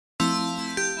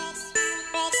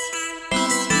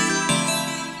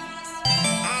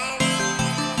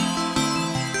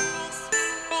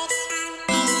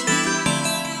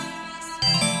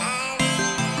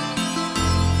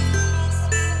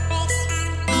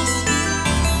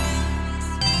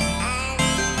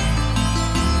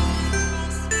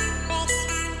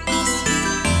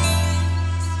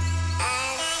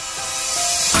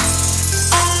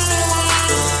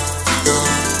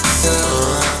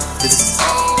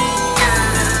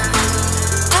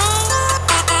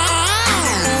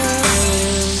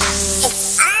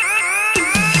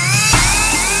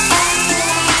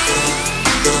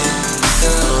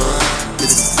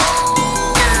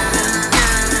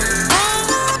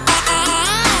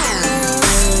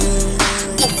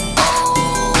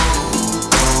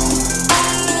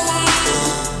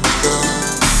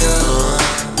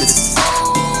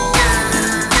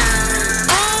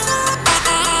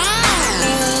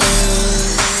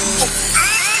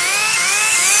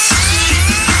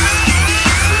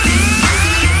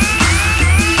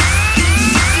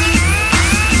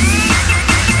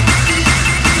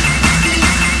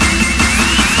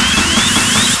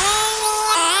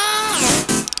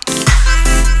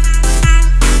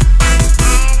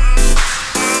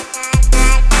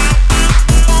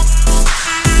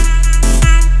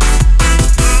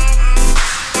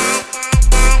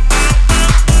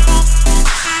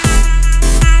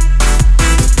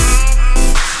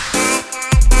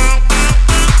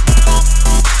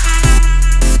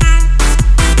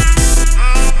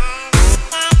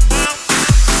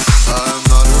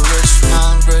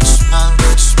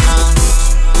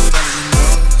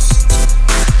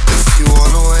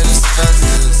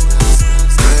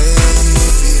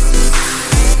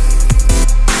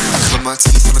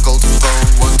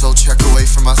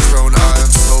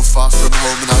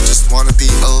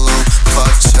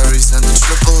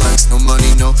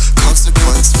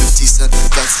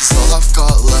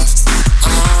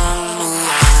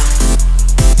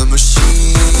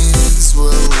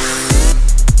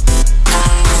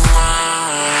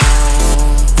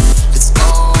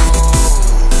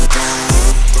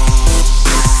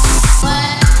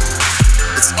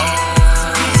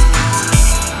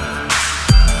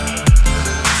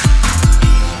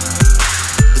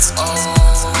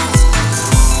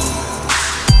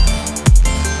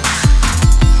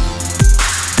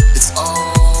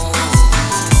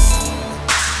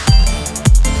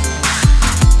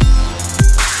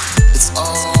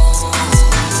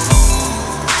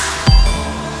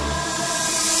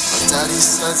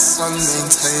sun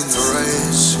maintain the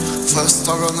rage. First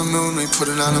dog on the moon, we put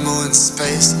an animal in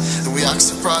space, and we act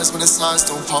surprised when its eyes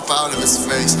don't pop out of its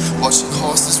face. Watching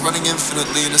horses running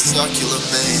infinitely in a circular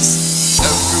maze.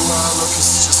 Everywhere I look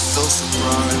is just filth and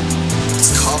grime.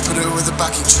 It's carpeted with a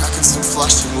backing track and some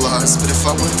flashing lights. But if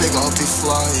I were big, I'll be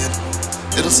flying.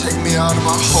 It'll take me out of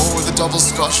my hole with a double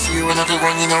scotch for you and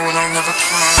everyone you know, and I'll never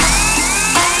cry.